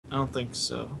don't think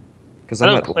so. Because I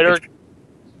I'm know at cleric.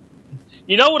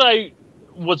 You know what I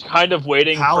was kind of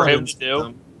waiting for him to do?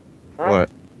 Them. What?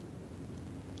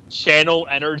 Channel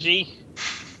energy.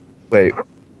 Wait.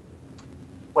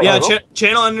 Wait, Yeah, hello?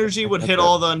 channel energy would hit Okay.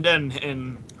 all the undead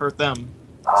and hurt them.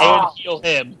 And heal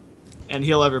him. And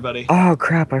heal everybody. Oh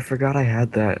crap! I forgot I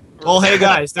had that. Well, hey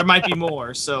guys, there might be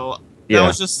more, so... Yeah.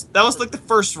 That was like the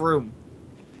first room.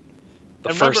 The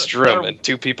And first remember, room, and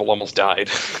 2 people almost died.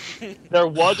 There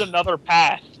was another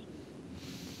path.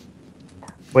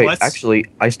 Wait, What? actually,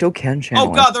 I still can channel.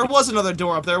 Oh god, there was another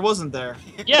door up there, wasn't there?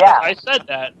 Yeah, Yeah. I said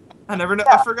that. I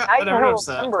Yeah, forgot. I I never never noticed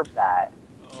that. remembered that.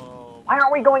 Oh. Why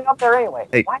aren't we going up there anyway?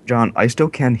 Hey, Why? John, I still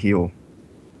can heal.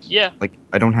 Yeah. Like,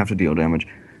 I don't have to deal damage.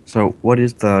 So, what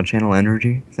is the channel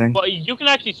energy thing? Well, you can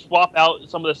actually swap out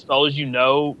some of the spells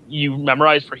you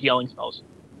memorize for healing spells.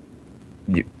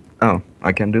 Oh,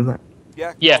 I can do that.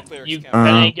 Yeah, all clerics you can.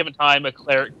 at any given time a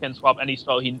cleric can swap any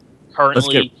spell he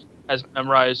currently has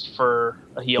memorized for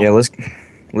a heal. Yeah,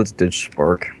 let's ditch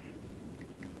Spark.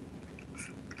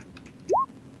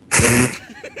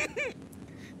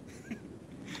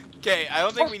 Okay, I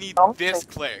don't think we need this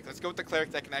cleric. Let's go with the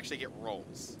cleric that can actually get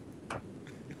rolls.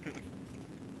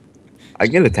 I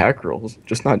get attack rolls,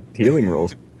 just not healing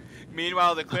rolls.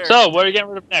 Meanwhile, the cleric. So, what are you getting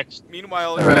rid of next?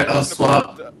 Meanwhile, Alright, I'll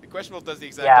swap. Questionable does the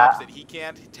exact Yeah. opposite. He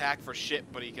can't attack for shit,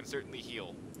 but he can certainly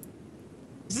heal.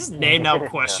 Is his name now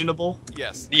questionable?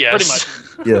 Yes. Yes.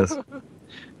 Pretty Yes.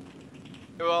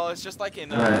 Well, it's just like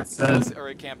in Alright, so- or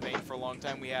a campaign for a long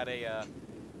time. We had a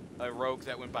rogue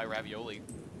that went by Ravioli.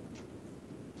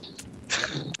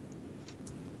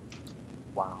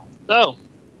 Wow. So,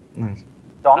 Nice.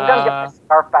 So I'm gonna get my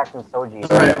scarf back from Soji.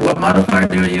 Alright, what modifier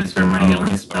do I use for my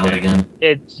healing spell again?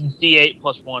 it's D8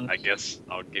 plus 1. I guess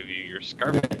I'll give you your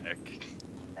scarf back.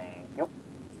 Thank you.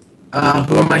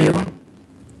 Who am I healing?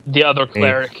 The other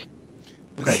cleric.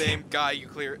 The Okay. same guy you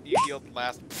healed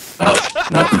last. Oh,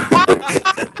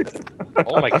 no.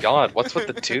 Oh my god, what's with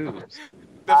the 2s?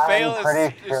 The I'm fail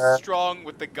pretty is sure. strong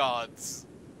with the gods.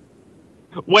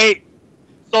 Wait!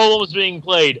 Solo is being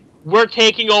played. We're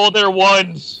taking all their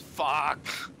 1s! Fuck.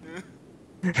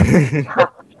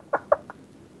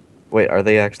 Wait, are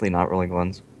they actually not rolling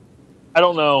ones? I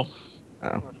don't know.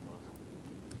 Oh.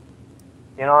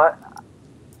 You know what?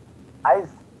 I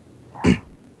don't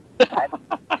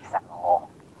think at all.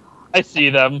 I see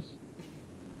them.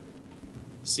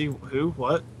 See who?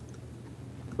 What?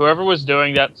 Whoever was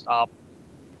doing that, stop.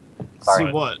 Sorry.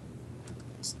 See what?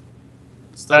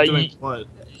 Stop doing you- what?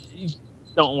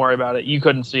 Don't worry about it. You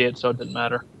couldn't see it, so it didn't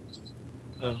matter.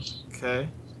 Okay.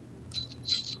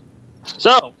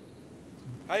 So,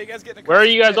 How you guys getting? where are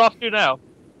you guys off to now?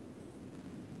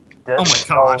 Oh my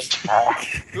gosh.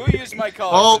 Who used my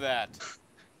color Oh. for that?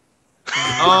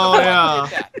 Oh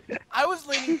yeah. I was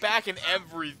leaning back in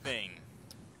everything.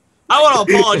 I want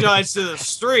to apologize to the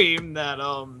stream that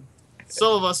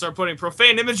some of us are putting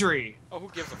profane imagery Oh, who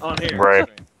gives a on fuck? here.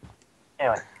 Right.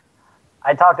 Anyway,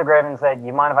 I talked to Graven and said,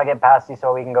 "You mind if I get past you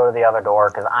so we can go to the other door?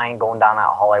 Because I ain't going down that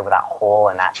hallway with that hole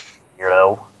in that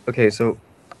weirdo." Okay, so.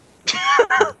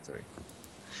 Sorry.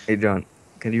 Hey, John,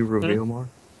 can you reveal more?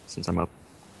 Since I'm up.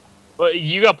 But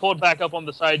you got pulled back up on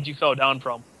the side you fell down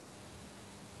from.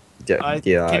 Yeah.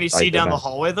 Can you see down the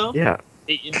hall? hallway though? Yeah.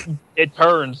 It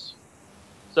turns.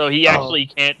 So he actually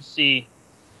can't see.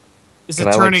 Is Can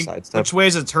it I, like, turning? sidestep? Which way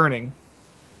is it turning?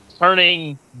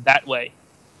 Turning that way.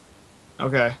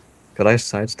 Okay. Could I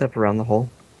sidestep around the hole?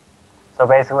 So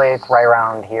basically, it's right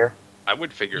around here. I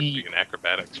would figure it'd be an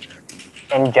acrobatics check.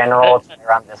 In general, it's right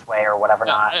around this way or whatever.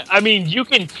 Not. I mean, you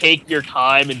can take your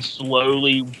time and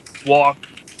slowly walk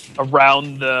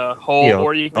around the hole, Yeah,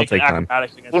 or you can I'll make an take time.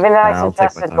 acrobatics against Even then, I I'll take my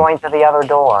suggested time. going to the other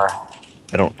door.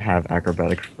 I don't have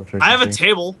acrobatics proficiency. I have a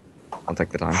table. I'll take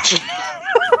the time.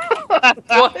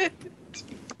 What?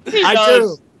 I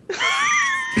do.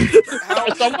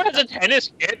 Someone has a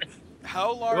tennis kit.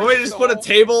 How large? You want me to is just the put a hole?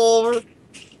 table over?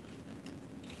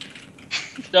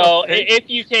 So if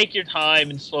you take your time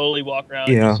and slowly walk around,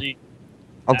 Yeah. you'll see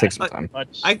I'll take some time.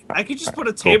 much. I could just put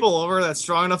a table over that's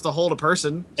strong enough to hold a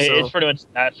person. So. It's pretty much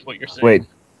that's what you're saying. Wait.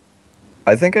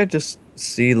 I think I just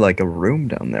see like a room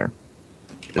down there.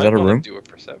 Is Might that a wanna room? Do a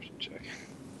perception check.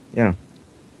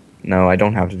 No, I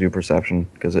don't have to do perception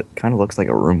because it kind of looks like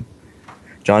a room.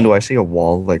 John, do I see a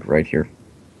wall like right here?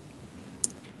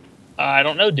 I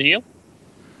don't know. Do you?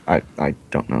 I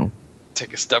don't know.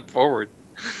 Take a step forward.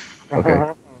 Okay.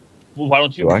 Well, why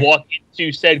don't you Do I? walk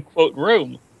into said quote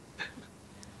room?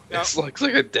 Now, This looks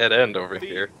like a dead end over the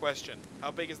here. question: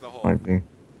 how big is the hole? Might be.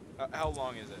 How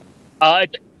long is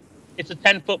it? It's a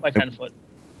 10 foot by 10 foot.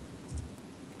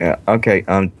 Yeah. Okay.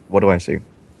 What do I see?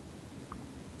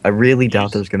 I really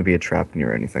doubt there's gonna be a trap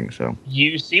near anything. So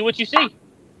You see what you see.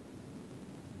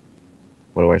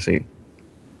 what do I see?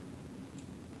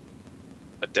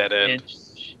 A dead end. In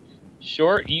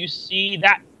short, you see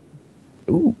that.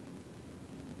 Ooh.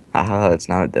 Haha, it's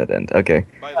not a dead end. Okay,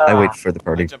 By the I way, wait for the I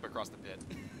party. jump across the pit.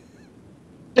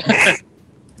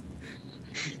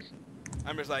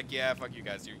 I'm just like, yeah, fuck you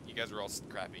guys. You guys are all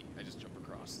crappy. I just jump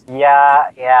across.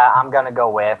 Yeah, I'm gonna go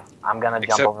with. I'm gonna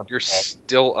jump over Except the you're pit.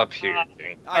 still up here.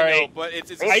 King. I know, Alright. but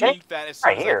it's Are you assumed that as soon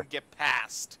Right as I here. can get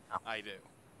past, I do.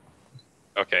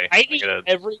 Okay, I I'm need gonna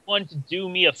everyone to do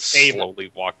me a favor.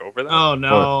 slowly walk over them. Oh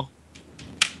no.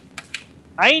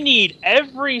 I need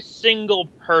every single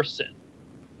person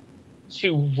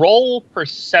to roll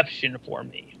perception for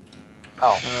me.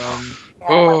 Oh. Um,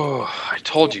 Oh, I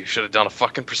told you should have done a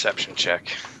fucking perception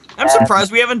check. I'm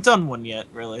surprised we haven't done one yet.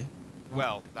 Really.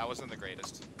 Well, that wasn't the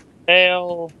greatest.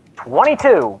 Fail.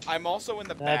 22. I'm also in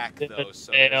the That's back, good. though,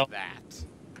 so Yeah. there's that.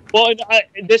 Well,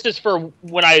 this is for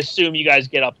when I assume you guys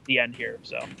get up at the end here.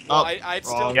 So Well, Oh, I'd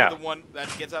still wrong. be Yeah. the one that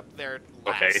gets up there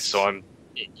last. Okay, so I'm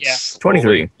yeah. slowly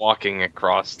 23. walking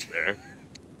across there.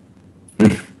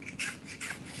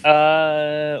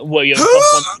 Well, you have a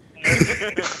plus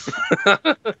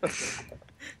one.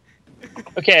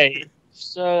 Okay,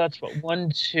 so that's what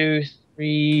 1, 2,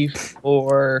 3,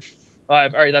 4,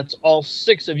 5. All right, that's all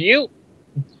 6 of you.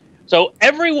 So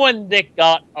everyone that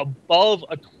got above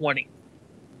a 20,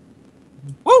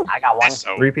 Woo! I got one.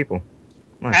 So 3 people.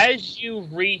 as you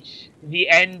reach the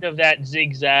end of that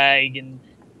zigzag, and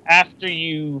after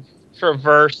you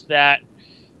traverse that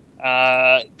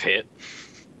pit.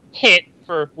 pit,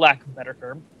 for lack of a better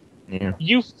term, Yeah.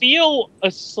 you feel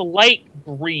a slight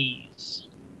breeze.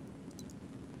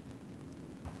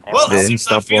 Well, Vin, it seems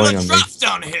I stop feel blowing a on me. draft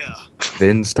down here.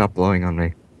 Vin, stop blowing on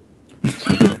me.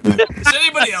 Does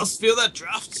anybody else feel that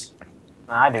draft?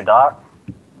 I do, Doc.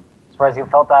 Surprised you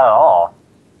felt that at all.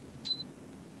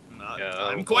 Yeah,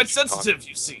 I'm quite sensitive,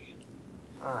 you see.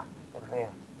 Good for you.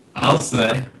 I'll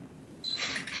say.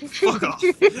 Fuck off.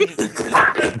 Can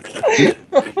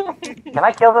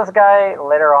I kill this guy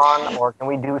later on, or can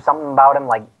we do something about him,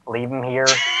 like leave him here?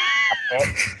 A pit?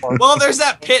 Or Well, there's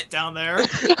that pit down there. I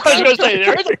was gonna say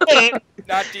there is a pit.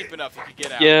 Not deep enough, you could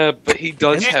get out. Yeah, but he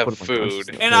does Yeah. have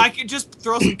food. And I could just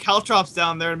throw some caltrops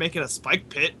down there and make it a spike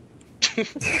pit.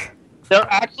 There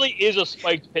actually is a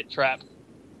spiked pit trap.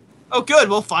 Oh, good.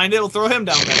 We'll find it. We'll throw him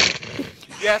down there.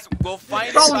 Yes, we'll find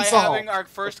it Problem by solved. having our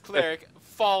first cleric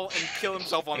fall and kill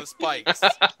himself on the spikes.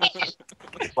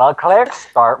 well, clerics,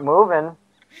 start moving.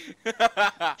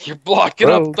 You're blocking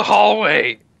Bro. up the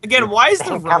hallway. Again, why is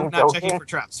the I'm rogue not joking. checking for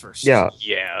traps first? Yeah,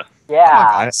 Yeah.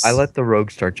 Yeah. I let the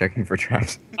rogue start checking for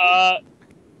traps. I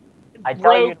tell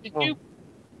Rogue, you.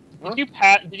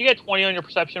 did you get 20 on your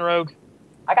perception, Rogue?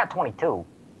 I got 22.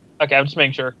 Okay, I'm just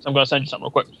making sure. So I'm gonna send you something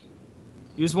real quick.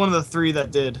 He was one of the 3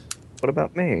 that did. What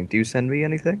about me? Do you send me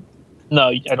anything? No,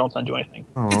 I don't send you anything.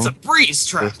 It's Aw. a breeze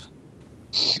trap.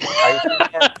 Are you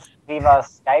gonna leave a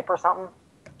Skype or something?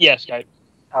 Yeah, Skype.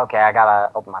 Okay, I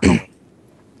gotta open my phone.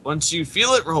 Once you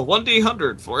feel it, roll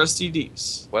 1d100 for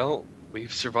STDs. Well,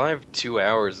 we've survived 2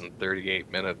 hours and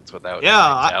 38 minutes without. Yeah,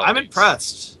 I'm fatalities.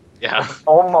 impressed. Yeah.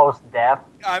 Almost death.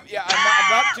 I'm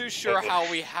not too sure how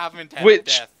we haven't had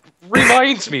Which death.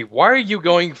 reminds me, why are you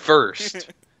going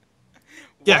first?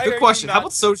 Yeah, Why are good you question. How not-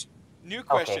 about Soji? New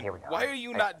question. here we go. Why are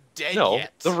you not dead No,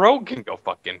 yet? the rogue can go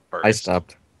fucking first. I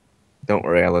stopped. Don't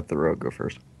worry, I let the rogue go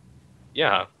first.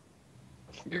 Yeah.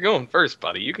 You're going first,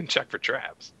 buddy. You can check for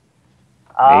traps.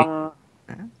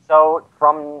 So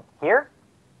from here,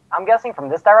 I'm guessing from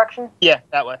this direction. Yeah,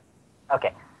 that way.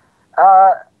 Okay.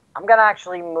 I'm gonna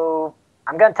actually move.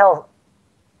 I'm gonna tell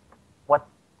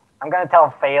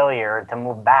failure to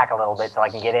move back a little bit so I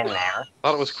can get in there.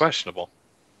 Thought it was questionable.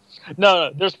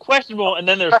 No, there's questionable and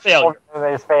then there's failure.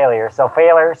 There's failure. So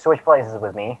failure, switch places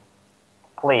with me,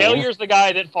 please. Failure's the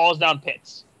guy that falls down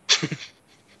pits.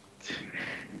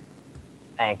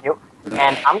 Thank you.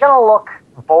 And I'm gonna look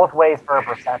both ways for a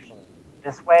perception.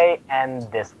 This way and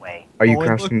this way. Are you Only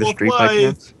crossing the look street both by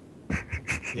ways. chance?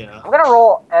 Yeah. I'm gonna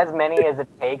roll as many as it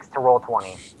takes to roll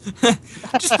 20.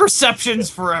 Just perceptions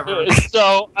forever.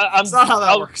 So That's not how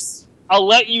that works. I'll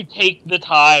let you take the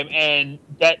time and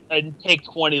take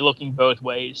 20 looking both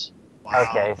ways. Wow.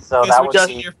 Okay, so Okay, that we would just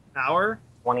be here for an hour.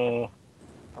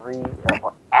 23.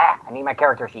 I need my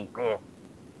character sheet. Eh.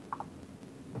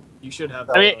 You should have.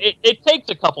 I mean, it takes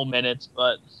a couple minutes,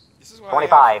 but This is why I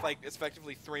 25. have, like,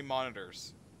 effectively 3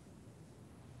 monitors.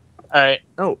 all right.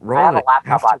 No, I roll have a it. You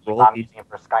have laptop to I'm roll each. using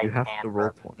for Skype You have and to roll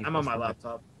for- 20. I'm on my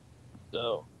laptop.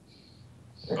 So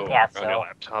Oh, Yeah, on your so-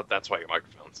 laptop. That's why your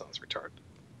microphone sounds retarded.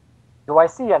 Do I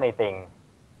see anything?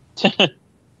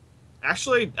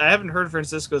 Actually, I haven't heard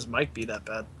Francisco's mic be that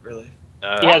bad, really.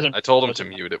 He hasn't- I told him to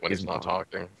mute it when he's not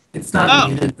talking. It's not Oh.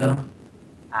 muted though.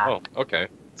 Ah, Oh, okay.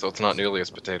 So it's not nearly as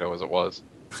potato as it was.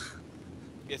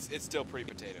 It's still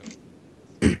pretty potato.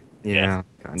 Yeah,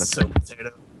 kind of. So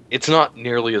potato. It's not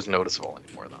nearly as noticeable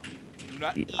anymore, though. Do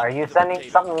not eat Are you the sending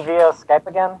potato. something via Skype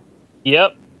again?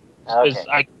 Yep. 'Cause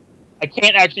Okay. I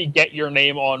can't actually get your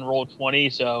name on Roll20,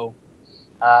 so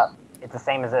It's the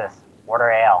same as this.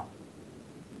 Order AL.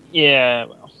 yeah.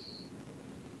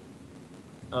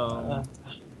 Um,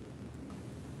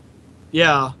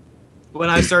 yeah. When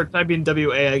I start typing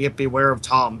WA, I get beware of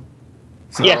Tom.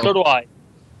 So, Yeah, so do I.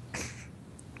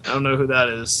 I don't know who that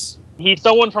is. He's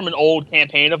someone from an old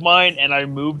campaign of mine, and I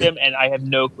moved him, and I have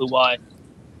no clue why.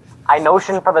 I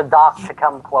notion for the doc to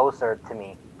come closer to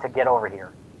me to get over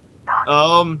here.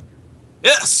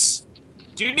 Yes!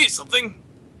 Do you need something?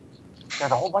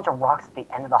 There's a whole bunch of rocks at the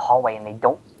end of the hallway, and they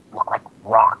don't look like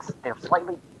rocks. They're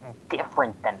slightly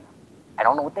different than... I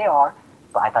don't know what they are,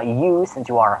 but I thought you, since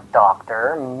you are a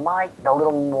doctor, might know a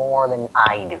little more than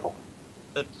I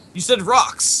do. You said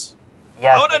rocks.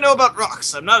 Yes, How would I know about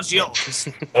rocks? I'm not a geologist.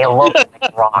 they look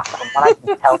like rocks. From what I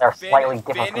can tell, they're slightly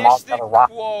different from all the other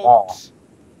rocks on the wall.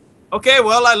 Okay,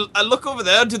 well, I look over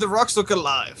there. Do the rocks look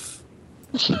alive?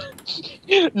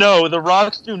 No, the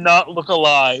rocks do not look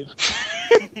alive.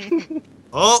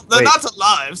 Well, they're Wait. not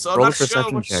alive, so I'm Roll a not sure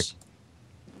perception which... check.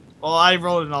 Well, I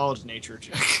rolled a knowledge nature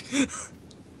check.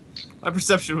 My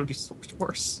perception would be so much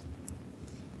worse.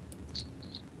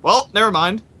 Well, never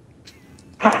mind.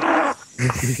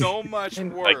 So much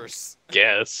worse.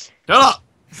 Guess. Shut up!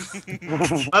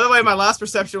 By the way, my last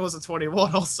perception was a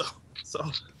 21 also. So,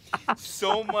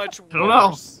 So much worse. I don't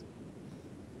know.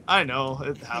 I know,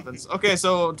 it happens. Okay,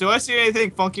 so do I see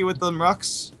anything funky with them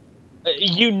rocks?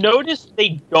 You notice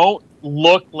they don't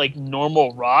look like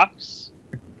normal rocks.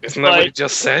 Isn't that what he Like-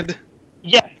 just said?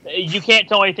 Yeah, you can't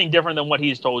tell anything different than what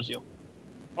he's told you.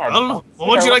 Yeah, I don't know. see, What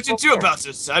would they're you like to so do weird. about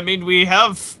this? I mean, we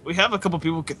have a couple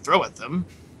people who could throw at them.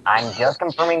 I'm just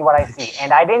confirming what I see.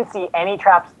 And I didn't see any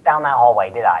traps down that hallway,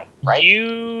 did I?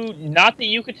 Right? Not that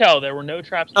you could tell, there were no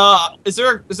traps. Is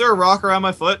there a rock around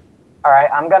my foot? Alright,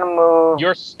 I'm gonna move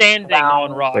You're standing Down.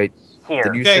 on rocks. Wait, here.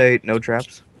 Did you Okay. say no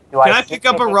traps? Do Can I see pick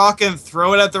up a anything? rock and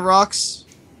throw it at the rocks?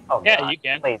 Oh, Yeah, God, you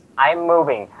can. Please, I'm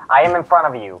moving. I am in front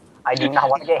of you. I do not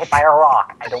want to get hit by a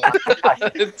rock. I don't want to touch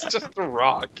it. It's just a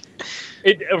rock.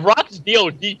 Rocks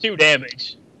deal D2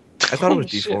 damage. I thought it was Oh,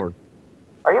 shit. D4.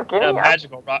 Are you kidding me?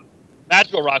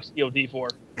 Magical rocks deal D4.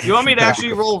 You want me to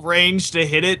actually roll range to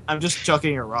hit it? I'm just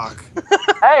chucking a rock.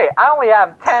 Hey, I only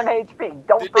have 10 HP.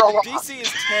 Don't The throw rocks. DC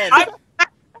is 10.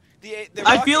 The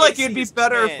I rock feel like AC it'd be is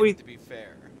better 10, if we- To be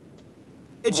fair.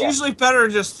 It's Yeah. usually better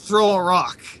to just throw a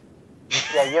rock.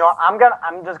 Yeah, you know, what?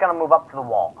 I'm just gonna move up to the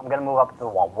wall. I'm gonna move up to the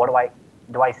wall. What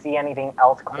do I see anything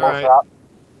else closer Alright. up?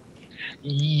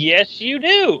 Yes, you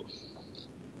do.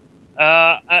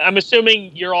 I'm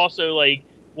assuming you're also, like,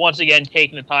 once again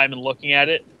taking the time and looking at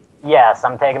it. Yes,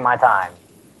 I'm taking my time.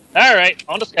 All right,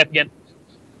 on to Skype again.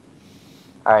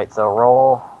 All right, so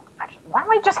roll. Actually, why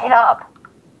don't I just hit up?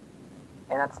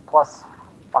 And that's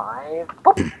 +5.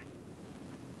 Boop.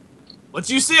 What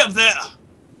do you see up there?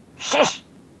 Shish.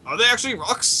 Are they actually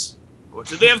rocks? Or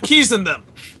do they have keys in them?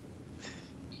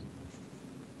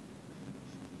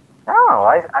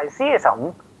 Oh, I see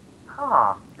something.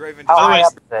 Huh. Graven How By the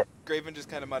just, way, high up is it? Graven just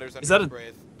kind of mutters under Is that his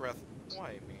a- breath.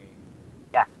 Why me?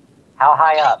 How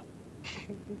high up?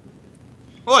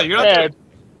 Oh, you're not Yeah, there.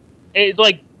 it's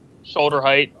like shoulder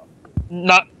height.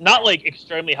 Not like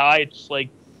extremely high. It's just like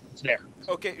it's there.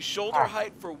 Okay, shoulder Ah.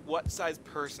 height for what size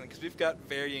person? Because we've got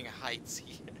varying heights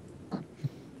here.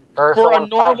 For a shoulder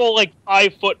normal like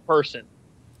 5-foot person.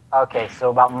 height. Okay,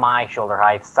 so about my shoulder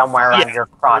height, somewhere around Yeah, your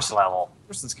crotch person. level.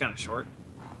 Person's kind of short.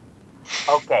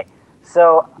 Okay,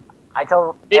 so I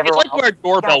tell It's everyone like where a else,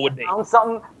 doorbell "Guys, would I be. found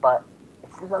something, but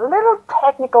it's a little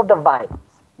technical device.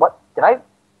 What did I?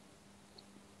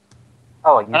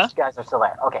 Oh, you Huh? guys are still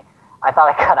there. Okay, I thought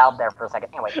I cut out there for a second.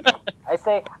 Anyway, I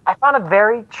say I found a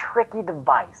very tricky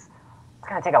device. It's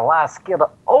gonna take a lot of skill to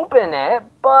open it,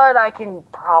 but I can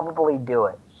probably do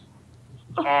it.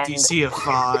 And DC of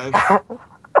 5.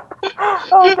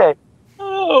 okay,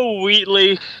 Oh,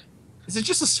 Wheatley. Is it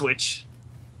just a switch?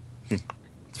 It's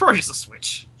probably just a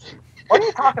switch. what are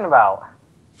you talking about?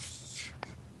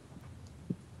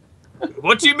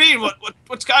 What do you mean?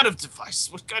 What kind of device?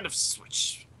 What kind of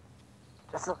switch?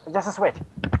 Just a switch.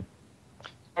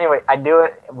 Anyway, I do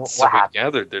it. So What we happened?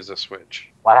 gathered there's a switch.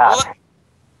 What happened?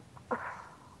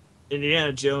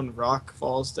 Indiana Jones rock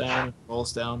falls down,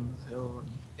 rolls down the hill.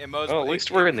 And Mose, Well, at it- least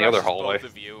it we're in the other crushes hallway.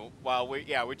 Both of you, while we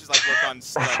just like look on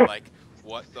stun like,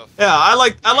 What the? Yeah, I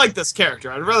like this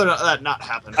character. I'd rather that not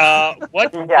happen. Yeah.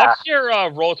 What's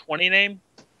your roll 20 name?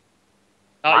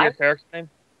 Not your Mine? character name.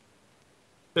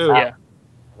 Dude, Yeah.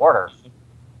 Water.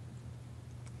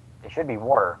 It should be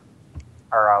water.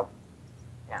 Or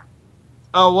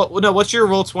oh, what? No, what's your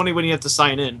roll 20 when you have to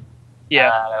sign in?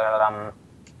 Yeah.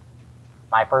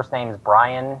 My first name's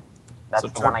Brian. That's So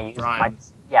the one I use. Brian.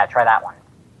 Yeah, try that one.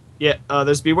 Yeah,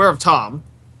 there's Beware of Tom.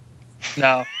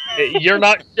 No, you're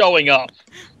not showing up.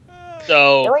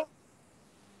 So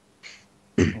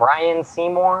Really? Brian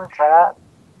Seymour, try that.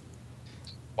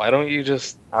 Why don't you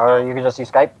just Or you can just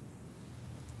use Skype.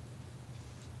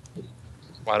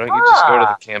 go to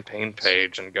the campaign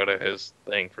page and go to his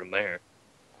thing from there?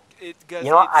 Guys, You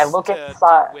know what, I it's look to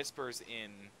inside- do whispers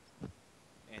in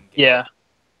game. yeah.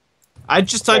 I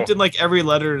just typed in like every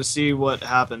letter to see what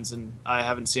happens, and I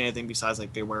haven't seen anything besides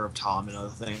like Beware of Tom and other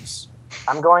things.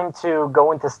 I'm going to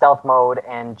go into stealth mode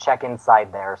and check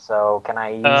inside there. So can I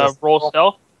use a Roll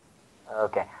stealth.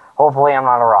 Okay. Hopefully I'm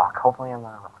not a rock. Hopefully I'm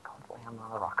not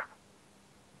a rock.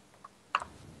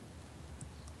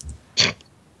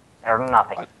 There's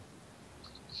nothing. What?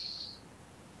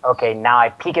 Okay, now I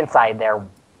peek inside there.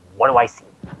 What do I see?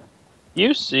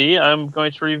 You see, I'm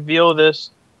going to reveal this,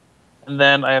 and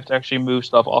then I have to actually move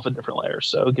stuff off of different layers.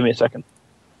 So give me a second.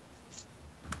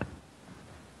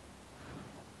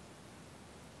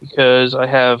 Because I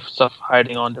have stuff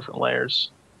hiding on different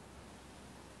layers.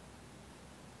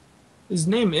 His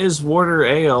name is Warder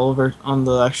Ale over on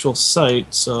the actual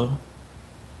site, so.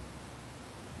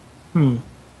 I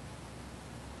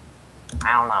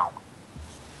don't know.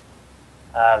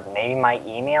 Maybe my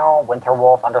email,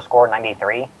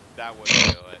 winterwolf_93. That would do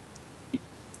it.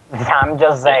 I'm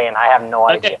just saying, I have no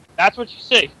idea. Okay, that's what you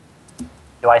see.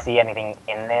 Do I see anything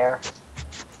in there?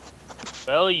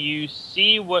 Well, you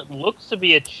see what looks to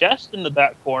be a chest in the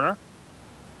back corner.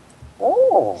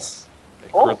 Ooh. A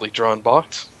crudely drawn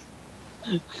box.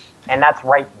 And that's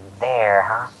right there,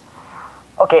 huh?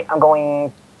 Okay, I'm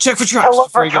going Check for to traps look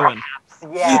before for you go in. traps.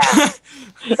 Yeah.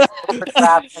 Look for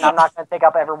traps, and I'm not going to take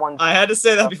up everyone's... I had to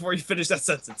say that before you finish that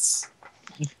sentence.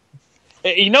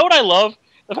 You know what I love?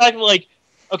 The fact that, like,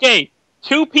 okay,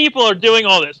 2 people are doing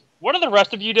all this. What are the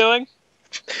rest of you doing?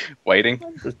 Waiting.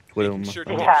 Just twiddle Making my sure,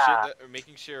 thumbs.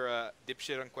 Yeah.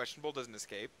 dipshit unquestionable doesn't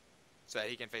escape, so that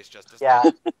he can face justice. Yeah,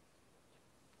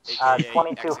 AKA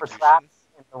 22 for execution. traps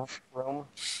in the room.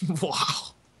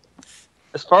 Wow.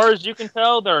 As far as you can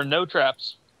tell, there are no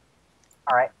traps.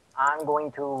 All right, I'm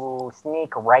going to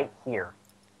sneak right here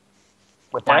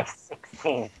with my Okay.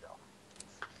 16.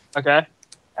 Okay.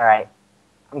 All right,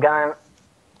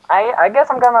 I guess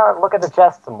I'm gonna look at the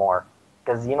chest some more,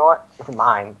 because you know what? It's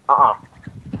mine.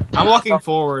 I'm walking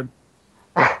forward.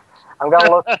 I'm gonna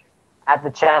look at the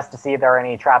chest to see if there are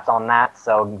any traps on that.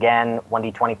 So again,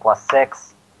 1d20 plus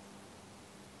 6.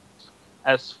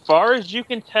 As far as you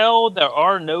can tell, there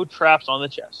are no traps on the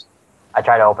chest. I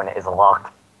try to open it. Is it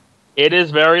locked? It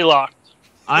is very locked.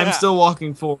 I'm Yeah. still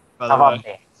walking forward, by the How about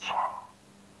way. bitch?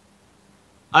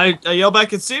 I yell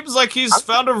back, it seems like he's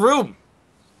found a room.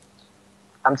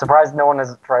 I'm surprised no one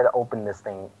has tried to open this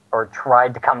thing or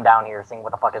tried to come down here, seeing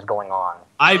what the fuck is going on.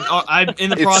 I'm in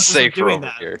the It's process of safer doing over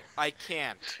that. here. I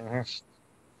can't. Mhm.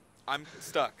 I'm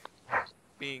stuck.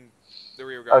 Being the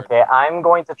rear guard. Okay, I'm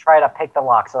going to try to pick the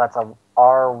lock. So that's a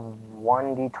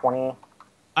R1d20.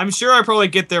 I'm sure I probably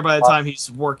get there by the Plus- time he's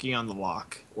working on the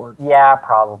lock. Or Yeah,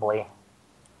 probably.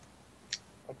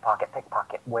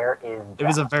 Pickpocket. Where is it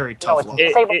was a that? very No, tough it's a lock.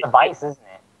 disabled device, isn't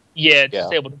it? Yeah, Yeah.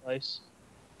 disabled device.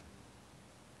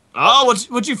 Oh,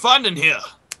 what'd you find in here?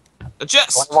 A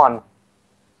chest. 21.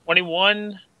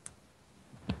 21.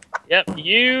 Yep,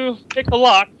 you pick the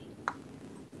lock,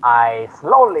 I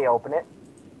slowly open it.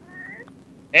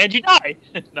 and you die.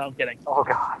 No, I'm kidding. Oh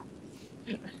god.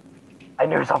 I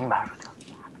knew something bad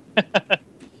was coming.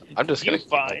 I'm just gonna You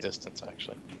keep my fine. distance,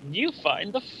 actually. You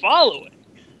find the following.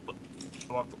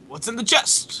 What's in the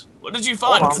chest? What did you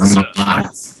find? Hold on. What's in the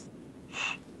box?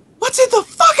 What's in the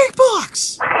fucking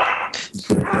box? It's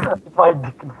my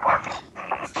dick in the box.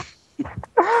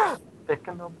 Dick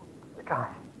in the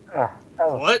box.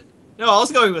 God. What? No, I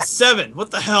was going with 7.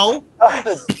 What the hell?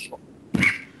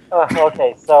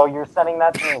 Okay, so you're sending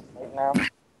that to me right now?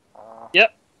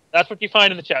 That's what you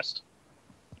find in the chest.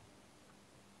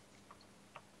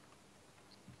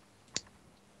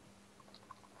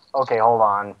 Okay, hold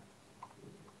on.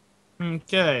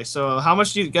 Okay, so how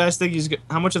much do you guys think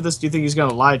how much of this do you think he's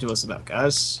gonna lie to us about,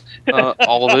 guys?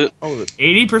 All of it. Oh,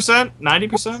 80%?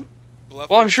 90%?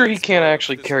 Well, I'm sure he can't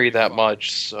actually carry that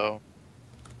much, so...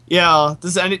 Yeah.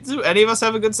 Do any of us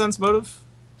have a good sense motive?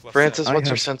 Francis, I what's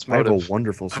your have- sense I have motive? a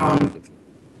wonderful sense.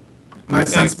 My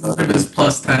sense motive is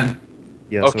 +10.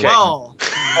 Yeah. Okay. Well,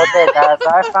 Okay, guys,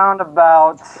 I found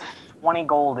about 20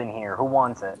 gold in here. Who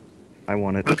wants it? I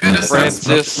want it. What kind of sense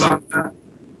Francis. motive about that?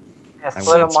 Yeah, I split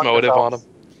want Sense among motive on yourselves.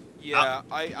 him. Yeah,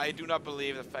 I do not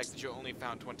believe the fact that you only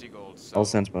found 20 gold. So I'll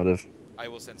sense motive. I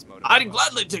will sense motive. I'd as well.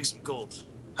 gladly take some gold.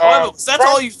 However, And that's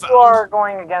all you since found. you are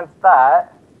going against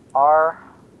that, are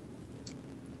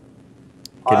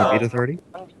Can you beat a 30?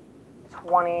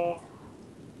 20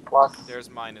 plus. There's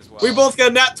mine as well. We both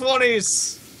got nat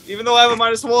 20s, even though I have a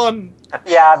 -1.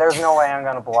 Yeah, there's no way I'm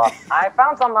gonna bluff. I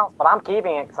found something else, but I'm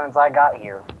keeping it since I got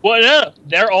here. Well, no,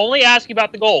 they're only asking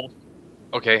about the gold.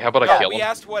 Okay, how about I Yeah, kill we him?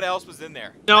 asked what else was in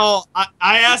there. No, I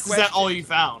asked, is that questioned- all you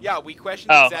found? Yeah, we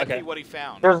questioned Oh, exactly okay. what he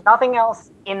found. There's nothing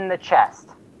else in the chest.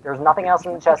 There's nothing else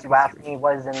in the chest. You asked me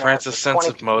what is in there. Francis There's sense 20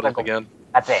 of motive gold. again.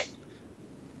 That's it.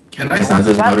 Can I sense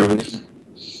his motive again?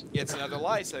 It's another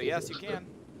lie, so yes, you can.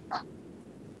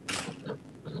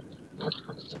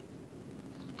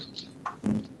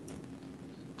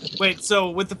 Wait, so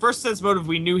with the first sense motive,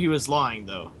 we knew he was lying,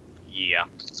 though. Yeah.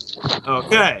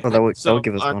 Okay. Oh, that would So,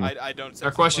 give us our- one. I don't. sense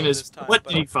Our question motive is, this time, what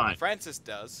but did he find? Francis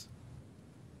does.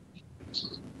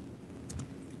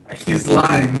 He's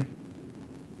lying.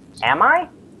 Am I?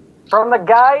 From the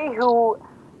guy who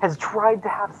has tried to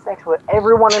have sex with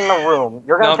everyone in the room.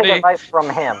 You're gonna Not take me. advice from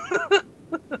him.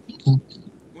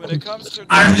 When it comes to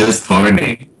I'm just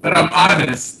horny, but I'm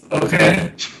honest,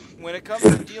 okay? when it comes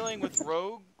to dealing with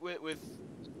with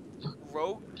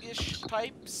rogue-ish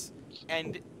types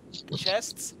and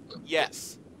chests,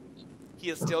 yes, he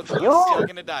is still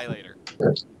gonna die later.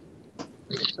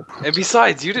 And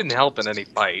besides, you didn't help in any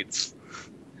fights.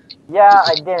 Yeah,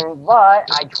 I didn't, but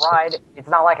I tried. It's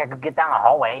not like I could get down the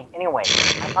hallway. Anyway,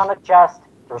 I found a chest.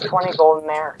 There's 20 gold in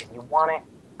there. If you want it,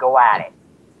 go at it.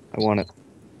 I want it.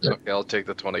 Okay, I'll take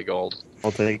the 20 gold.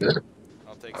 I'll take it.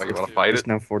 I'll take. Oh, you some want too. to fight It's it?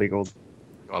 now 40 gold.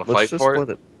 You want to Let's fight just for split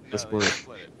it? it. Yeah, Let's let's split it.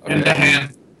 split it. In the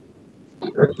hand.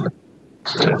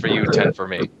 10 for you, 10 for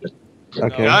me.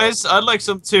 Okay. Guys, I'd like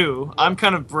some too. I'm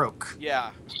kind of broke.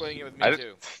 Yeah, splitting it with me I-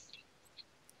 too.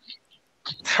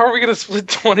 How are we gonna split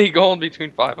 20 gold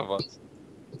between 5 of us?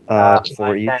 4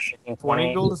 5, each. 10, 15,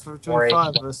 20 gold is for four between each.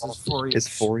 5 versus 4 each. It's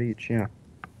 4 each, yeah.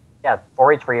 Yeah,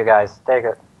 4 each for you guys. Take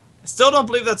it. I still don't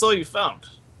believe that's all you found.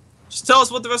 Just tell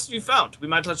us what the rest of you found. We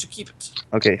might let you keep it.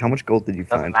 Okay, how much gold did you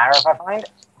Doesn't find? matter if I find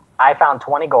it. I found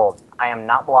 20 gold. I am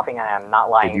not bluffing. I am not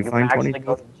lying. Did you can find 20 actually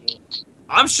go to the G-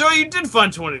 I'm sure you did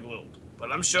find 20 gold,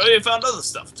 but I'm sure you found other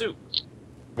stuff too.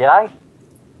 Did I?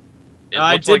 It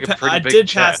I looked did. like a pretty I big did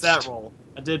pass chest. that roll.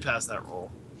 I did pass that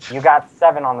roll. You got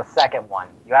 7 on the second one.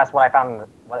 You asked what I found,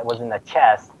 what was in the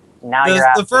chest. Now you're The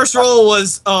asking. first roll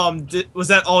was was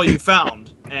that all you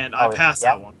found, and I Oh, passed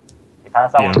yeah. that one. You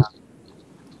passed that Yeah. one.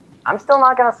 I'm still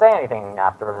not gonna say anything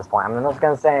after this point. I'm not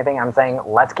gonna say anything. I'm saying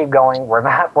let's keep going. We're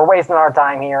wasting our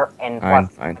time here, and Fine,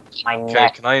 plus fine. my Okay,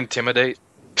 neck. can I intimidate?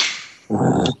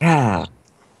 Yeah.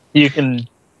 You can.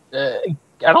 I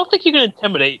don't think you can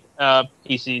intimidate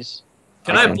PCs.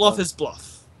 Can I Okay. bluff his bluff?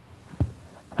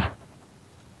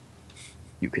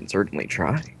 You can certainly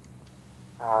try.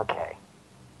 Okay.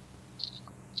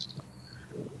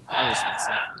 I was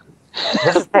messing.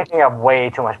 This is taking up way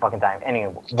too much fucking time.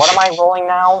 Anyway, what am I rolling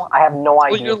now? I have no Well,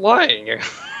 idea. you're lying.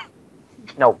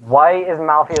 No, why is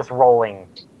Malpheus rolling?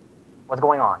 What's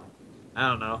going on? I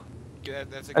don't know.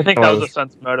 That's a I good think Oh, that I was a was-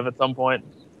 sense motive at some point.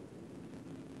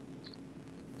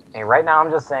 And right now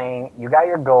I'm just saying, you got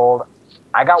your gold.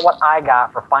 I got what I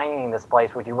got for finding this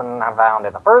place, which you wouldn't have found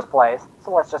in the first place.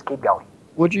 So let's just keep going.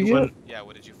 What'd you get? Yeah,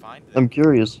 what did you find? I'm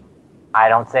curious. I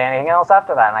don't say anything else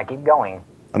after that, and I keep going.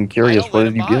 I'm I curious. don't What let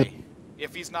did him you buy. get?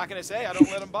 If he's not gonna say, I don't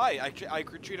let him buy. I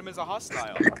treat him as a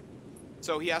hostile.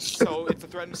 So he has. So it's a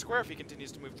threatened square if he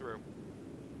continues to move through.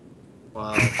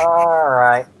 Wow. All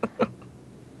right.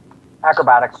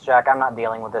 Acrobatics check. I'm not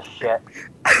dealing with this shit.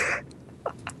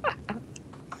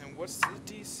 And what's the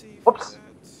DC for Whoops. that?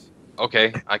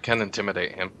 Okay, I can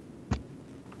intimidate him.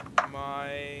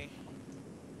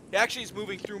 He actually is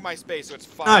moving through my space, so it's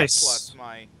 5 Nice. plus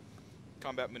my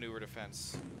combat maneuver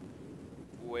defense.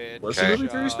 Which Was he moving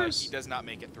through your space? he does not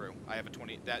make it through. I have a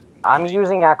 20. That I'm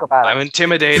using acrobatics. I'm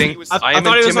intimidating. He was- I I am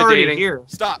thought he was already intimidating. here.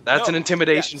 Stop. That's no. an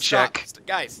intimidation Yeah, stop. check.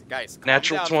 Guys, calm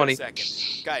Natural down 20. For a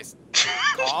second. Guys,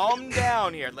 calm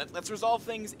down here. Let's resolve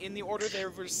things in the order they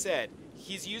were said.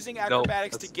 He's using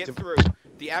acrobatics to that's get diff- through.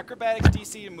 The acrobatics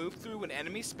DC to move through an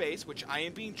enemy space, which I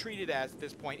am being treated as at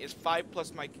this point, is 5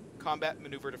 plus my combat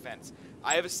maneuver defense.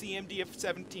 I have a CMD of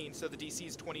 17, so the DC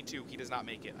is 22. He does not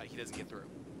make it. He doesn't get through.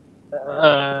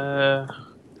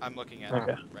 I'm looking at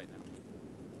Okay. it right now.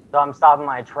 So I'm stopping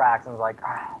my tracks and was like,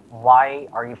 "Ah, why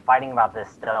are you fighting about this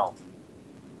still?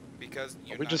 Because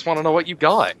We just want to know what you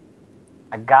got.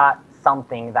 I got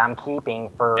something that I'm keeping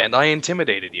for And I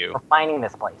intimidated you. finding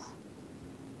this place.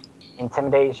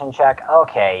 Intimidation check.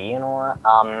 Okay, you know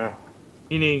what?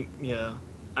 Meaning, yeah.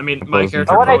 I mean, my Suppose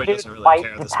character What would I probably do doesn't to really fight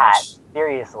care the this Pat? much.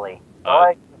 Seriously. Uh, What would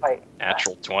I do to fight the Pat?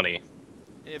 Natural 20.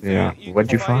 If Yeah, you what'd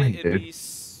can you fight it, find, it'd dude? be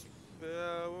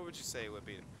what would you say would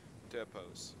be to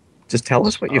oppose? Just tell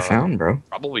us what you found, bro.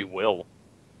 Probably will.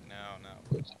 No.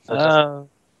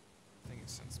 I think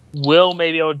it's sense. Will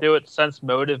may be able to do it. Sense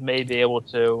motive may be able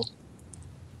to.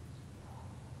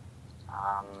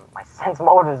 My sense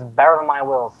motive is better than my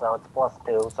will, so it's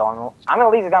 +2. So I'm at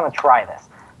least gonna try this.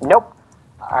 Nope.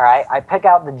 All right. I pick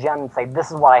out the gem and say,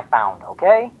 "This is what I found."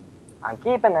 Okay. I'm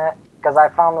keeping it because I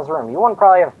found this room. You wouldn't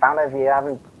probably have found it if you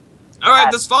haven't. All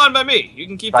right, that's fine by me. You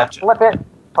can keep So I that shit. flip it,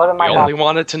 put it in We my only pocket.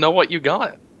 wanted to know what you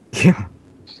got. Yeah.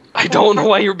 I don't know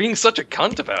why you're being such a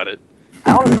cunt about it.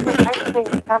 I don't think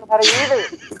it's kind of about it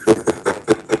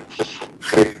either.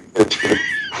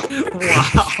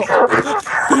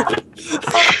 Wow.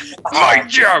 My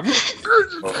job!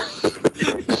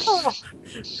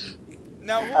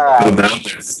 Now hold Alright.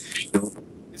 on.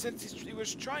 Since he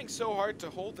was trying so hard to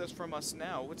hold this from us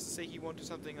now, what's to say he won't do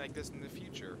something like this in the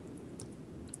future?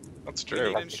 That's We true.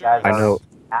 need Guys insurance. I know.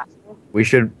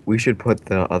 Asking? We should put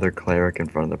the other cleric in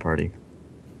front of the party.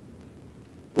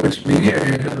 Which me or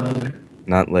the other?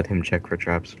 Not let him check for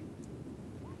traps.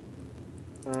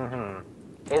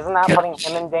 Mm-hmm. Isn't that putting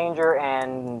him in danger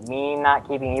and me not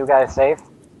keeping you guys safe?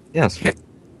 Yes.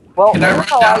 Well, Can I run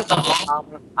down the hall?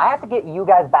 I have to get you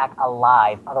guys back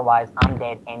alive, otherwise I'm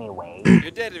dead anyway.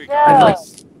 You're dead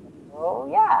regardless. Oh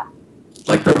yeah.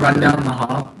 Like to run down the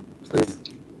hall, please.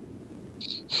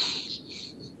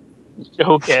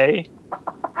 Okay.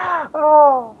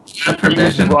 Oh. Have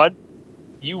permission.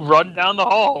 You run down the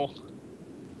hall.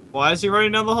 Why is he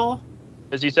running down the hall?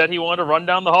 Because he said he wanted to run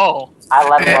down the hall. I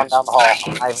let him run down the hall.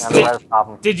 I even have a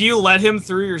problem. Did you let him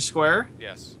through your square?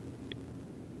 Yes.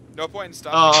 No point in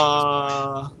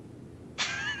stopping.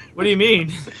 What do you mean?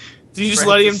 Did you just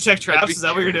let him check traps? Is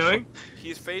that what you're doing?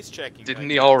 He's face checking. Didn't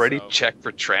like he that, already so- check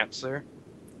for traps there?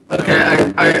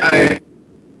 Okay, I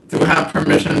do have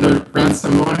permission to run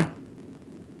some more.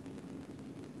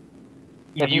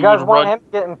 If you guys want him to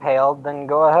get impaled, then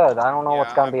go ahead. I don't know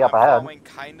what's gonna be up I'm ahead. following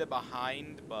kind of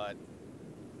behind, but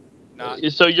not.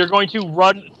 So you're going to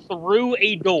run through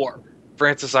a door.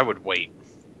 Francis, I would wait.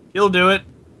 He'll do it.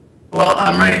 Well,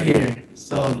 I'm right here,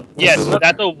 so... Yes,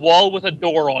 that's a wall with a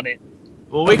door on it.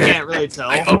 Well, we Okay. can't really I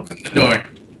tell. opened the door.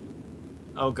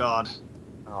 Oh god.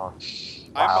 Oh.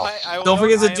 I'm Wow. behind, I will Don't note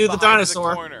forget to I am do the behind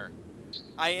dinosaur. corner.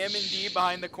 I am indeed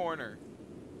behind the corner.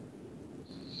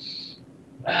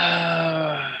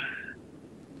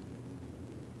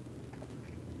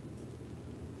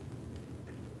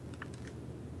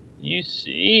 You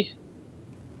see?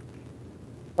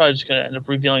 Probably just gonna end up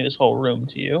revealing this whole room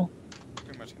to you.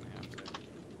 Pretty much gonna have to.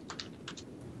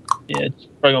 Yeah, it's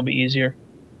probably gonna be easier.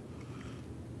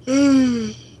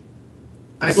 I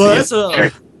Well, see that's a-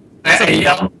 stair- I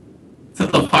yell to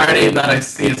the party that I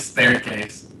see a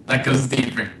staircase that goes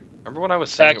deeper. Remember when I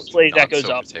was saying Actually, it was that goes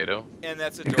not up. so potato? And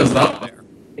that's a It door goes up? right there.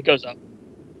 It goes up.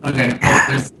 Okay,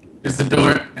 well, there's a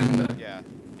door and the... Yeah.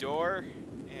 Door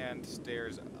and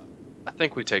stairs up. I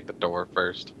think we take the door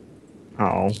first.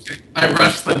 Oh. I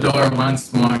rush the door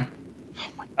once more.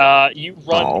 You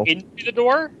run Oh. into the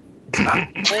door. Roll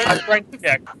a strength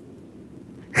check.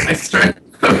 I strength.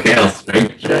 Okay, I'll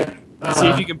strength check. See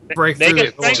if you can break Make through a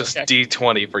the door. strength Just check.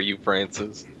 D20 for you,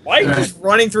 Francis. Why are you just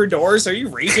running through doors? Are you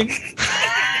raging?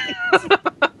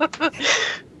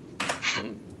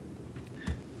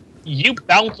 You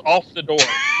bounce off the door.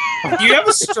 Do you have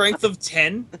a strength of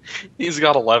 10? He's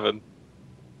got 11.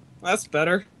 That's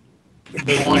better. You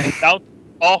bounce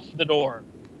off the door.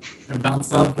 I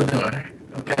bounce off the door.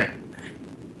 Okay.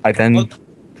 I then Well-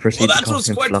 proceed Well, to that call was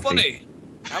him quite Fluffy. funny.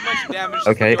 How much damage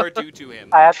Okay. does the door do to him?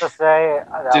 I have to say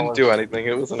that Didn't was, do anything.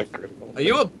 It wasn't a critical. Are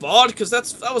you a bot? Because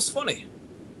that was funny.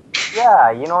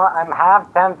 Yeah, you know what? I'm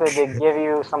half tempted to give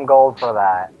you some gold for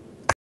that.